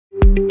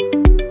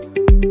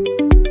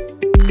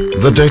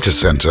The data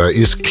center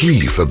is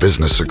key for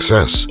business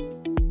success.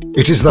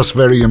 It is thus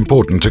very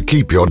important to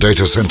keep your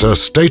data center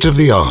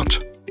state-of-the-art.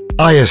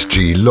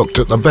 ISG looked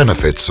at the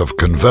benefits of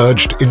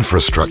converged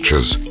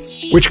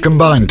infrastructures, which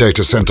combine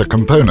data center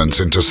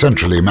components into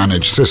centrally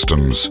managed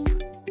systems.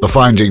 The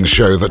findings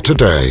show that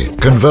today,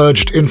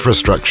 converged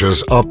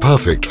infrastructures are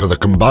perfect for the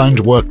combined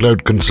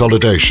workload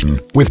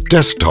consolidation with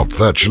desktop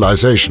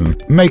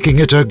virtualization, making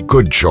it a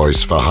good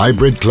choice for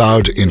hybrid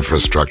cloud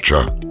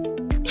infrastructure.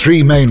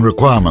 Three main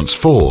requirements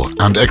for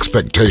and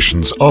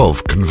expectations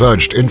of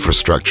converged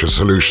infrastructure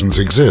solutions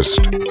exist.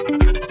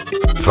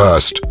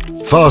 First,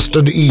 fast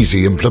and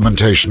easy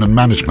implementation and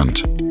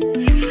management.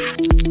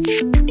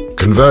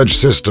 Converged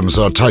systems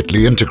are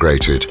tightly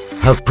integrated,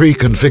 have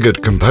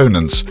pre-configured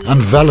components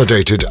and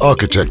validated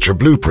architecture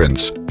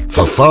blueprints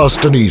for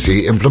fast and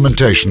easy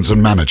implementations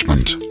and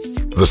management.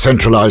 The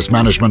centralized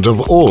management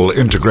of all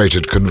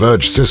integrated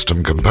converged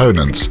system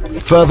components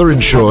further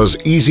ensures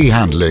easy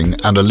handling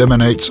and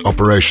eliminates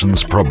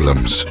operations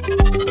problems.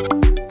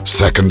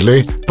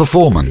 Secondly,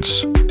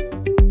 performance.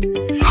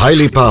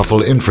 Highly powerful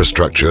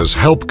infrastructures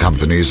help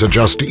companies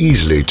adjust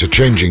easily to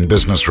changing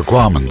business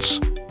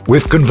requirements.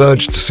 With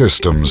converged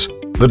systems,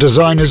 the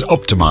design is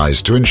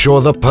optimized to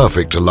ensure the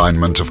perfect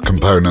alignment of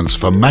components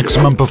for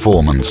maximum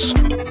performance.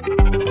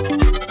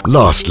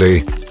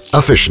 Lastly,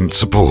 efficient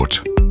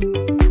support.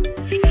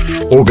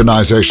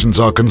 Organizations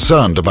are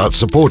concerned about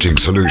supporting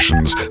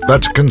solutions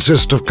that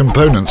consist of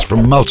components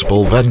from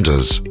multiple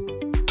vendors.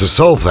 To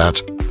solve that,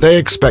 they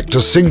expect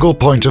a single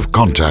point of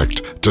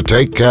contact to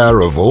take care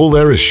of all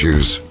their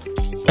issues.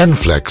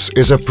 NFLEX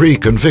is a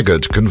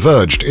pre-configured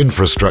converged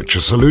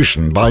infrastructure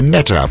solution by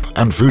NetApp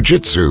and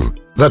Fujitsu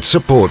that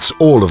supports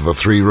all of the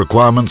three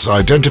requirements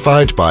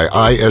identified by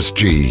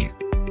ISG.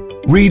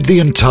 Read the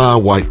entire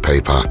white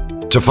paper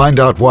to find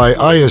out why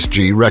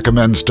ISG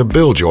recommends to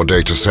build your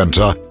data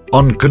center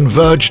on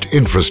converged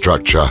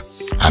infrastructure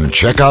and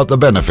check out the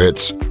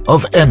benefits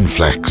of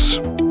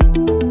NFLEX.